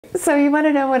So you want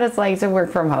to know what it's like to work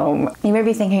from home. You may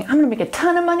be thinking, I'm going to make a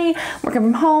ton of money working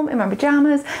from home in my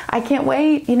pajamas. I can't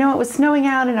wait. You know, it was snowing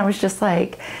out and I was just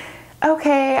like,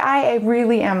 okay, I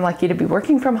really am lucky to be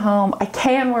working from home. I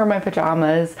can wear my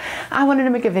pajamas. I wanted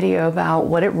to make a video about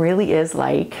what it really is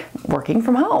like working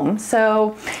from home.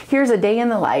 So here's a day in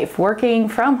the life working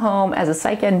from home as a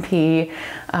psych NP,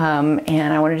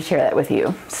 and I wanted to share that with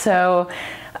you. So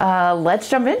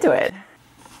let's jump into it.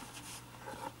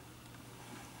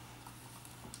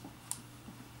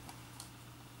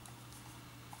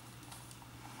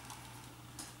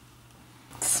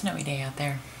 Snowy day out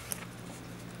there.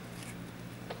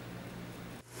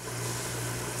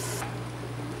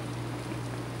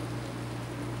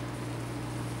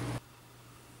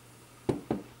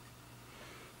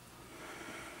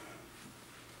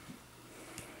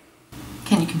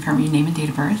 Can you confirm your name and date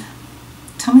of birth?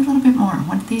 Tell me a little bit more.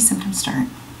 When did these symptoms start?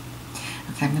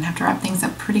 Okay, I'm gonna have to wrap things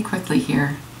up pretty quickly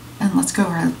here, and let's go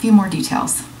over a few more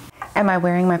details. Am I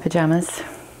wearing my pajamas?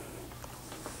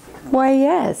 Why,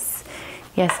 yes.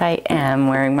 Yes, I am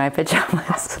wearing my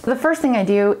pajamas. The first thing I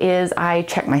do is I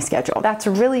check my schedule. That's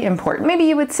really important. Maybe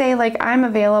you would say like I'm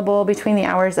available between the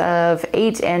hours of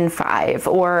 8 and 5,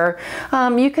 or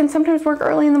you can sometimes work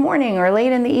early in the morning or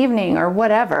late in the evening or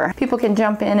whatever. People can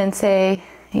jump in and say,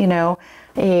 you know,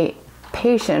 a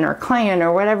patient or client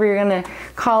or whatever you're gonna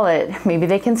call it, maybe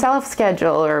they can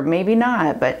self-schedule or maybe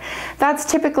not, but that's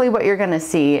typically what you're gonna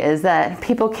see, is that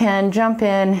people can jump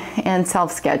in and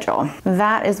self-schedule.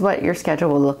 That is what your schedule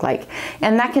will look like,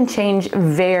 and that can change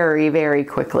very, very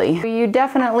quickly. You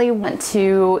definitely want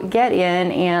to get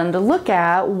in and look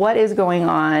at what is going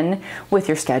on with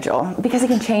your schedule, because it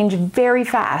can change very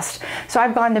fast. So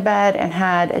I've gone to bed and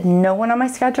had no one on my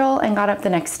schedule and got up the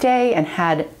next day and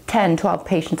had 10, 12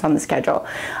 patients on the schedule.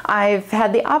 I've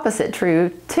had the opposite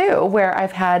true too, where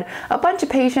I've had a bunch of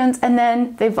patients and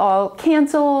then they've all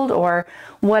canceled or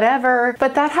whatever.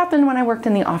 But that happened when I worked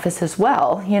in the office as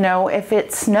well. You know, if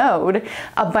it snowed,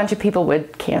 a bunch of people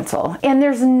would cancel. And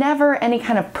there's never any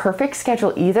kind of perfect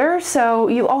schedule either. So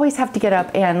you always have to get up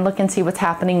and look and see what's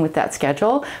happening with that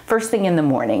schedule first thing in the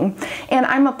morning. And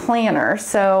I'm a planner,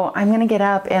 so I'm gonna get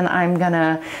up and I'm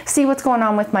gonna see what's going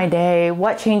on with my day,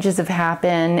 what changes have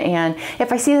happened. And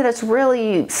if I see that it's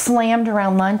really slammed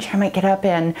around lunch, I might get up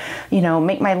and, you know,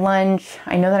 make my lunch.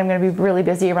 I know that I'm gonna be really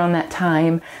busy around that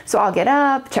time. So I'll get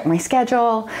up, check my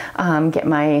schedule, get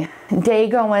my day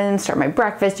going, start my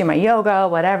breakfast, do my yoga,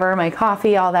 whatever, my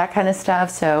coffee, all that kind of stuff.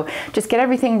 So just get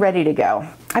everything ready to go.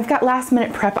 I've got last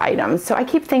minute prep items, so I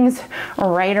keep things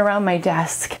right around my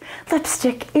desk.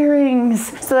 Lipstick,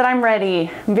 earrings, so that I'm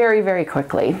ready very, very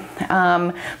quickly.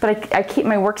 But I keep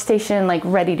my workstation like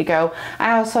ready to go.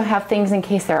 I also have things in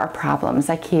case there are problems.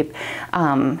 I keep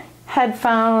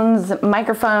headphones,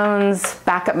 microphones,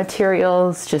 backup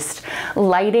materials, just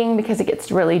lighting because it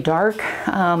gets really dark,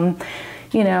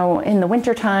 you know, in the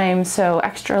winter time. So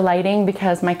extra lighting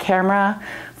because my camera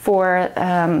for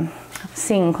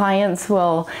seeing clients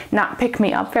will not pick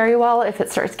me up very well if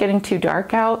it starts getting too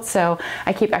dark out. So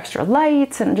I keep extra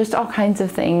lights and just all kinds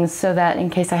of things so that in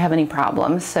case I have any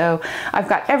problems. So I've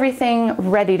got everything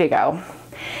ready to go.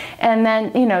 And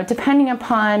then, you know, depending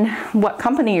upon what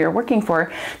company you're working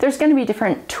for, there's going to be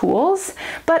different tools,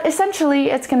 but essentially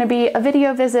it's going to be a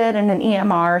video visit and an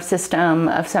EMR system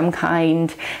of some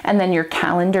kind, and then your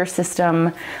calendar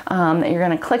system that you're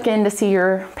going to click in to see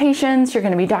your patients. You're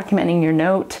going to be documenting your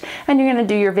note, and you're going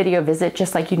to do your video visit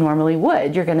just like you normally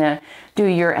would. You're going to do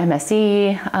your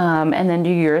MSE and then do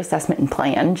your assessment and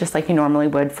plan just like you normally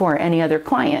would for any other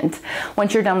client.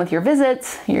 Once you're done with your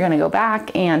visits, you're going to go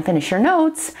back and finish your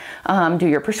notes, do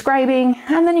your prescribing,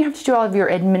 and then you have to do all of your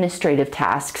administrative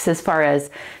tasks as far as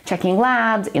checking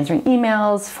labs, answering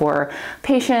emails for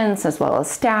patients as well as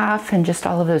staff, and just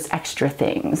all of those extra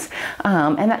things.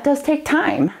 And that does take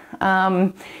time.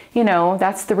 You know,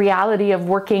 that's the reality of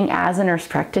working as a nurse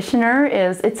practitioner,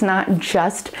 is it's not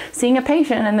just seeing a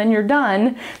patient and then you're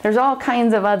done. There's all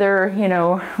kinds of other, you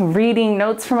know, reading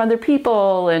notes from other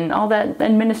people and all that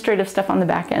administrative stuff on the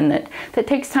back end that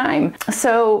takes time.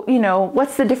 So, you know,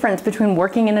 what's the difference between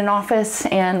working in an office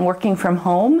and working from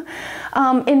home?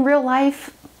 In real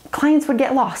life, clients would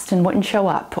get lost and wouldn't show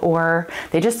up, or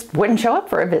they just wouldn't show up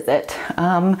for a visit.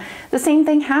 The same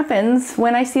thing happens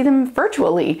when I see them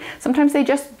virtually. Sometimes they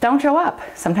just don't show up.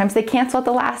 Sometimes they cancel at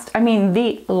the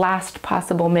last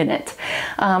possible minute,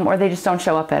 or they just don't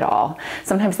show up at all.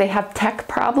 Sometimes they have tech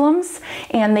problems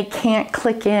and they can't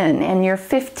click in, and you're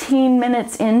 15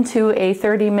 minutes into a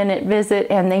 30-minute visit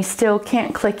and they still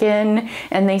can't click in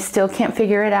and they still can't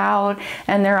figure it out,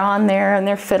 and they're on there and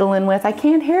they're fiddling with, I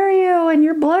can't hear you and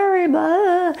you're blurry,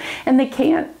 blah, and they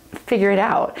can't figure it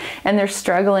out, and they're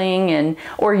struggling,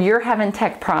 or you're having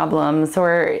tech problems,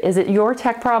 or is it your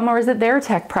tech problem or is it their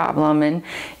tech problem? And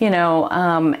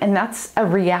and that's a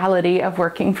reality of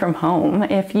working from home.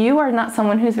 If you are not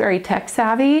someone who's very tech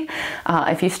savvy,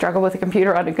 if you struggle with a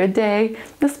computer on a good day,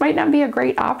 this might not be a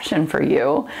great option for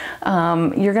you.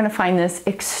 You're going to find this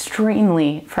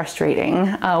extremely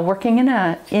frustrating. Working in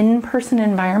an in-person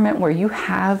environment where you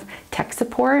have tech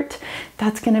support,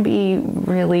 that's going to be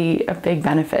really a big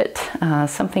benefit,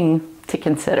 something to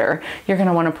consider. You're going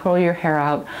to want to pull your hair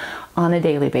out on a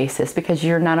daily basis, because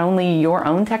you're not only your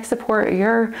own tech support,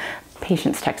 you're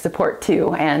patient's tech support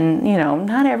too. And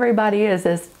not everybody is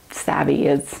as savvy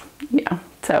as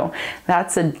so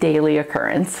that's a daily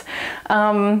occurrence.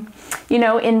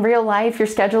 In real life, your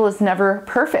schedule is never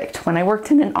perfect. When I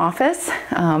worked in an office,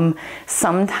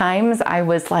 sometimes I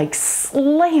was like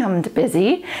slammed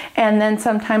busy, and then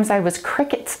sometimes I was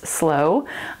crickets slow.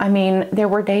 I mean, there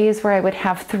were days where I would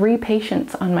have 3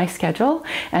 patients on my schedule,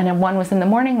 and then one was in the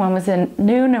morning, one was in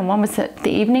noon, and one was at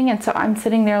the evening. And so I'm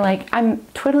sitting there like I'm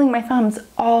twiddling my thumbs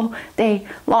all day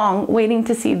long, waiting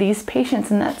to see these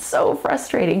patients, and that's so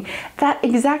frustrating. That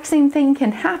exact same thing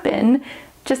can happen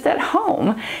just at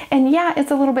home. And yeah,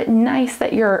 it's a little bit nice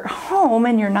that you're home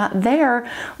and you're not there,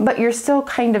 but you're still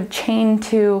kind of chained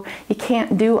to, you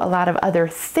can't do a lot of other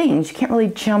things. You can't really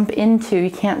jump into, you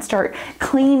can't start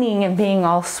cleaning and being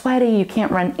all sweaty, you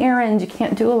can't run errands, you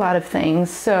can't do a lot of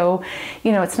things. So,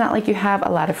 it's not like you have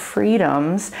a lot of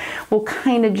freedoms. We'll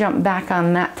kind of jump back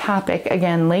on that topic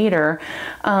again later.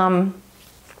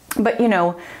 But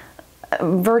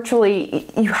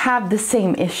virtually you have the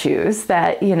same issues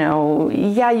that,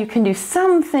 yeah, you can do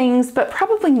some things, but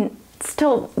probably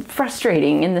still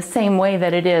frustrating in the same way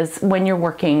that it is when you're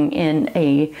working in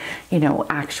a,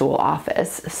 actual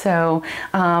office. So,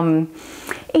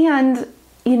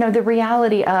 the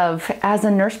reality of, as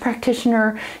a nurse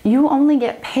practitioner, you only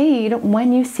get paid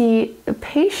when you see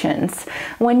patients.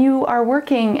 When you are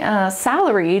working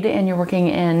salaried and you're working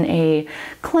in a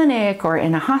clinic or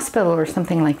in a hospital or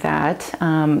something like that,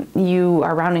 you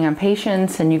are rounding on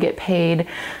patients and you get paid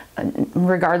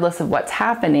regardless of what's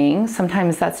happening.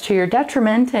 Sometimes that's to your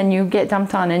detriment and you get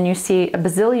dumped on and you see a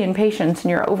bazillion patients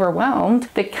and you're overwhelmed.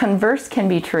 The converse can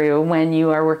be true when you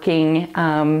are working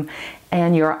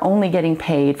and you're only getting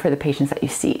paid for the patients that you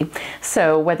see.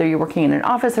 So whether you're working in an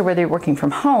office or whether you're working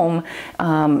from home,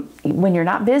 when you're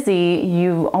not busy,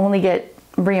 you only get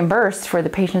reimbursed for the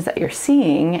patients that you're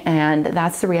seeing, and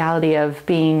that's the reality of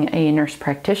being a nurse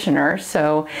practitioner.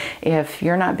 So if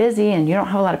you're not busy and you don't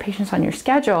have a lot of patients on your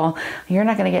schedule, you're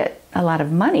not going to get a lot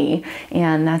of money,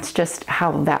 and that's just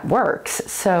how that works.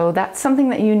 So that's something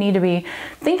that you need to be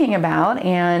thinking about.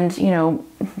 And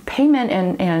payment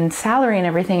and salary and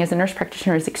everything as a nurse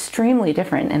practitioner is extremely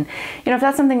different. And if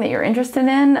that's something that you're interested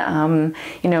in,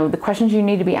 the questions you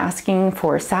need to be asking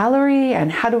for salary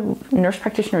and how do nurse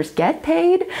practitioners get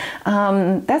paid,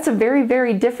 that's a very,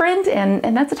 very different,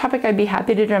 and that's a topic I'd be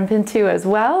happy to jump into as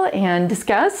well and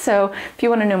discuss. So if you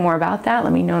want to know more about that,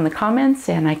 let me know in the comments,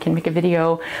 and I can make a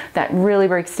video that really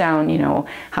breaks down,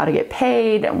 how to get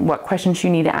paid, what questions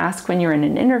you need to ask when you're in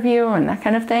an interview and that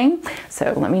kind of thing.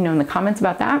 So let me know in the comments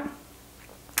about that.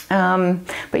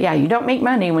 But yeah, you don't make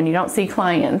money when you don't see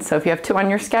clients. So if you have 2 on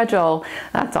your schedule,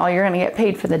 that's all you're going to get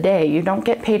paid for the day. You don't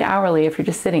get paid hourly if you're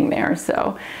just sitting there.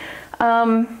 So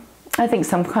I think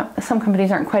some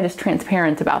companies aren't quite as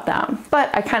transparent about that. But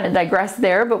I kind of digress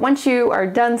there. But once you are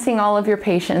done seeing all of your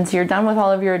patients, you're done with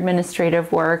all of your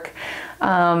administrative work,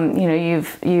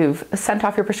 you've sent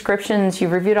off your prescriptions,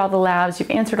 you've reviewed all the labs, you've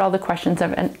answered all the questions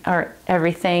or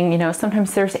everything.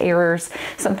 Sometimes there's errors,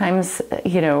 sometimes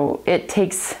it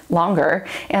takes longer,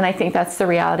 and I think that's the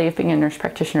reality of being a nurse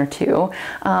practitioner too.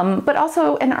 But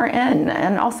also an RN,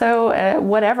 and also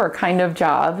whatever kind of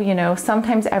job.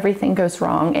 Sometimes everything goes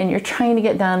wrong, and you're trying to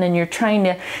get done, and you're trying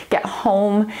to get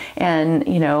home, and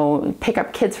pick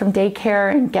up kids from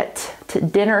daycare and get to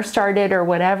dinner started or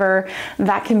whatever.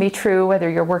 That can be true whether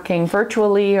you're working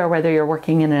virtually or whether you're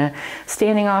working in a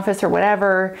standing office or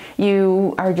whatever.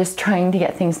 You are just trying to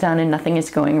get things done and nothing is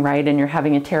going right and you're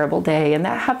having a terrible day, and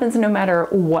that happens no matter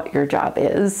what your job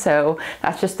is. So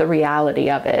that's just the reality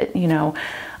of it.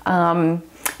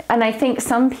 And I think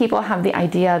some people have the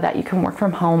idea that you can work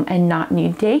from home and not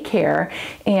need daycare,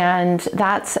 and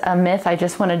that's a myth I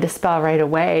just want to dispel right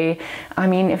away. I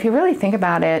mean, if you really think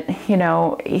about it,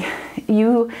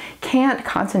 you can't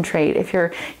concentrate if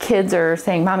your kids are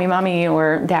saying mommy, mommy,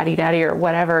 or daddy, daddy, or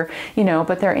whatever,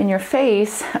 but they're in your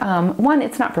face. One,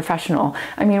 it's not professional.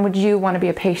 I mean, would you want to be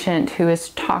a patient who is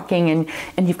talking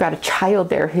and you've got a child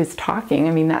there who's talking?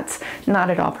 I mean, that's not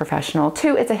at all professional.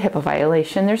 2, it's a HIPAA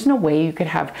violation. There's no way you could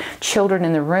have children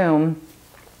in the room,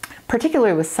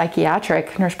 particularly with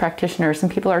psychiatric nurse practitioners,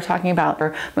 and people are talking about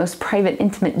their most private,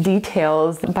 intimate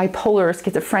details, bipolar,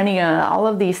 schizophrenia, all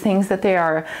of these things that they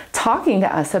are talking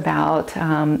to us about,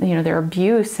 you know, their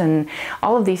abuse and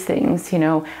all of these things, you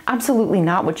know, absolutely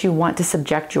not what you want to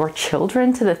subject your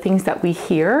children to, the things that we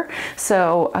hear.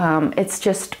 So it's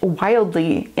just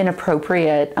wildly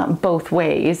inappropriate both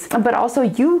ways. But also,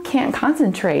 you can't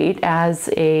concentrate as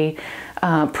a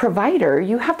provider.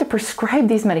 You have to prescribe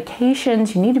these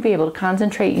medications. You need to be able to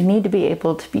concentrate. You need to be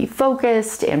able to be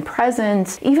focused and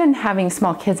present. Even having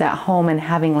small kids at home and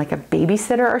having like a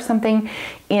babysitter or something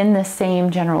in the same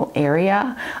general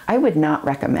area, I would not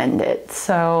recommend it.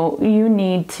 So you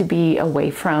need to be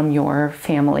away from your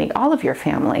family, all of your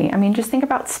family. I mean, just think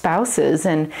about spouses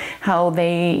and how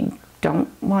they don't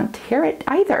want to hear it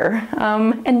either,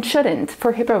 and shouldn't,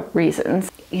 for HIPAA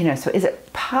reasons. You know, so is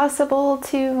it possible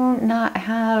to not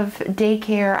have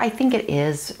daycare? I think it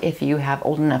is if you have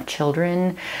old enough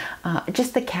children.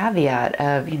 Just the caveat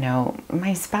of, you know,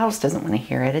 my spouse doesn't want to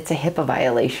hear it. It's a HIPAA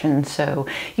violation. So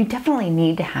you definitely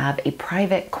need to have a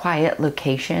private, quiet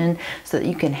location so that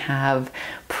you can have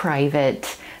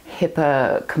private,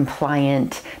 HIPAA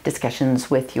compliant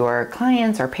discussions with your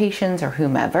clients or patients or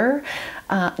whomever.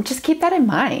 Just keep that in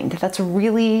mind. That's a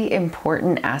really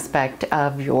important aspect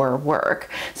of your work.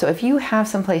 So if you have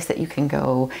some place that you can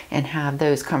go and have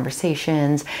those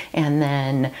conversations and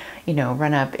then, you know,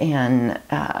 run up and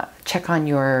check on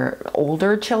your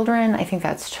older children, I think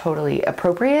that's totally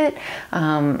appropriate.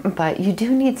 But you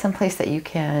do need some place that you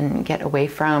can get away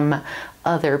from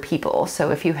other people.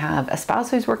 So if you have a spouse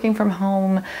who's working from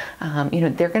home, you know,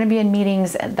 they're going to be in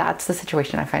meetings. And that's the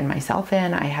situation I find myself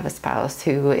in. I have a spouse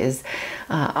who is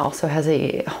also has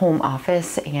a home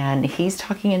office, and he's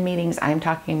talking in meetings, I'm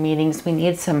talking in meetings. We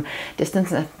need some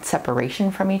distance and separation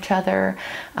from each other.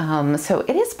 So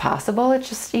it is possible. It's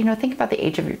just, you know, think about the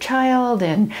age of your child.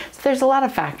 And so there's a lot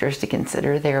of factors to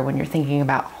consider there when you're thinking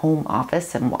about home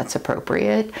office and what's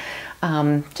appropriate.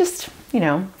 Just, you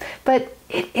know, but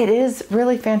it is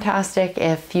really fantastic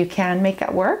if you can make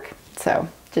that work. So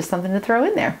just something to throw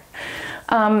in there.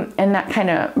 And that kind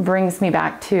of brings me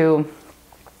back to,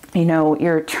 you know,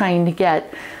 you're trying to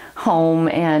get home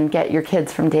and get your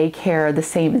kids from daycare. The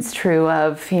same is true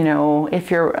of, you know, if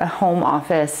you're a home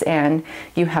office and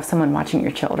you have someone watching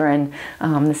your children,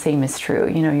 the same is true.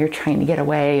 You know, you're trying to get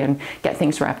away and get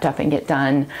things wrapped up and get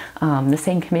done. The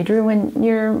same can be true when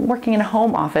you're working in a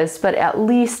home office, but at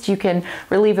least you can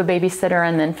relieve a babysitter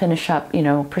and then finish up, you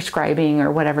know, prescribing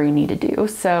or whatever you need to do.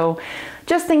 So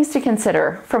just things to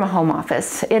consider from a home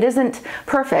office. It isn't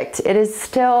perfect. It is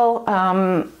still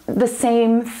the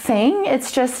same thing.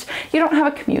 It's just you don't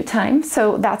have a commute time,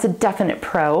 so that's a definite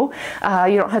pro.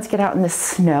 You don't have to get out in the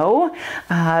snow.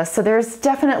 So there's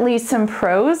definitely some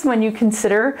pros when you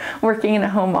consider working in a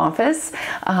home office.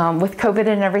 With COVID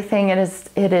and everything,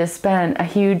 it has been a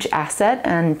huge asset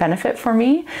and benefit for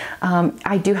me.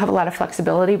 I do have a lot of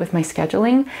flexibility with my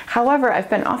scheduling. However, I've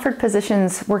been offered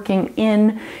positions working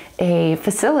in a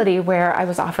facility where I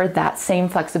was offered that same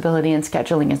flexibility and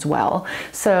scheduling as well.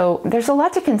 So there's a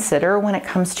lot to consider when it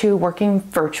comes to working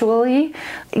virtually.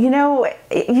 You know,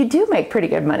 you do make pretty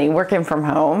good money working from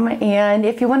home. And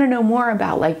if you want to know more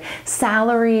about like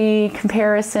salary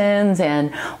comparisons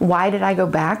and why did I go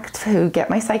back to get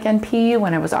my Psych NP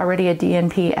when I was already a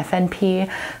DNP,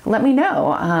 FNP, let me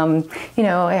know. You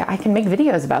know, I can make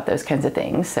videos about those kinds of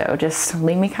things. So just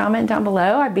leave me a comment down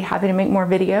below. I'd be happy to make more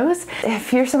videos.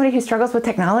 If you're somebody who struggles with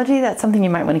technology, that's something you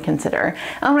might want to consider.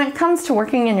 When it comes to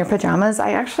working in your pajamas,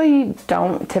 I actually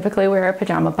don't typically wear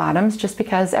pajama bottoms just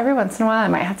because every once in a while I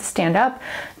might have to stand up,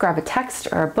 grab a text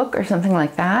or a book or something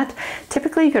like that.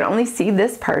 Typically you can only see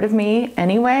this part of me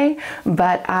anyway,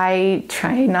 but I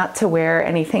try not to wear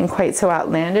anything quite so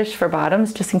outlandish for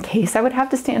bottoms just in case I would have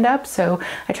to stand up. So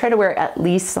I try to wear at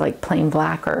least like plain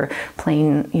black or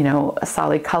plain, you know, a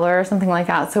solid color or something like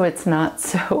that, so it's not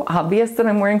so obvious that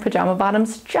I'm wearing pajama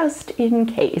bottoms, just in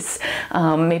case.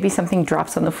 Maybe something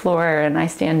drops on the floor and I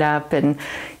stand up, and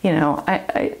you know,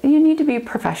 you need to be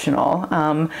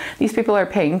professional. These people are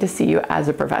paying to see you as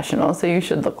a professional, so you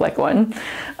should look like one.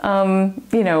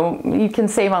 You know, you can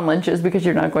save on lunches because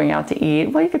you're not going out to eat.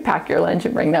 Well, you could pack your lunch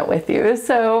and bring that with you.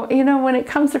 So, you know, when it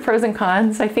comes to pros and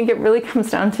cons, I think it really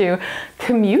comes down to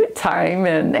commute time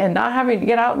and not having to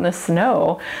get out in the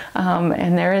snow.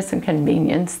 And there is some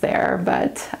convenience there,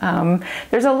 but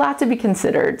there's a lot to be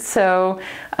considered. So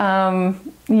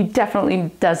you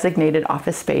definitely designated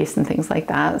office space and things like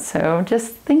that. So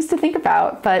just things to think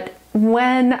about. But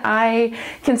when I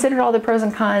considered all the pros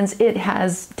and cons, it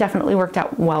has definitely worked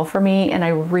out well for me, and I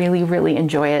really, really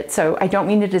enjoy it. So I don't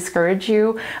mean to discourage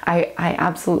you. I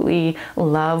absolutely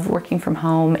love working from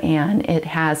home, and it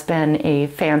has been a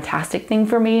fantastic thing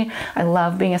for me. I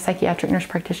love being a psychiatric nurse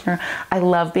practitioner. I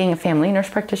love being a family nurse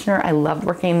practitioner. I love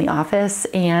working in the office,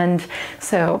 and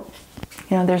so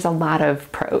there's a lot of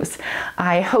pros.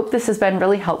 I hope this has been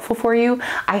really helpful for you.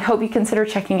 I hope you consider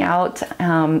checking out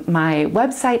my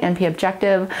website, NP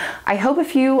Objective. I hope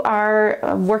if you are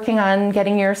working on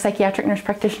getting your psychiatric nurse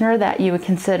practitioner that you would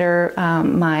consider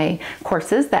my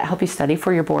courses that help you study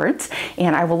for your boards.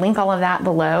 And I will link all of that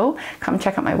below. Come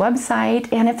check out my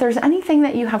website. And if there's anything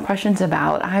that you have questions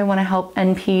about, I want to help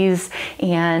NPs,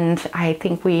 and I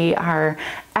think we are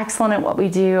excellent at what we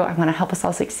do. I want to help us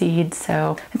all succeed.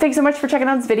 So thanks so much for checking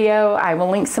out this video. I will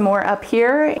link some more up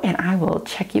here, and I will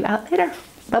check you out later.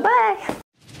 Bye-bye.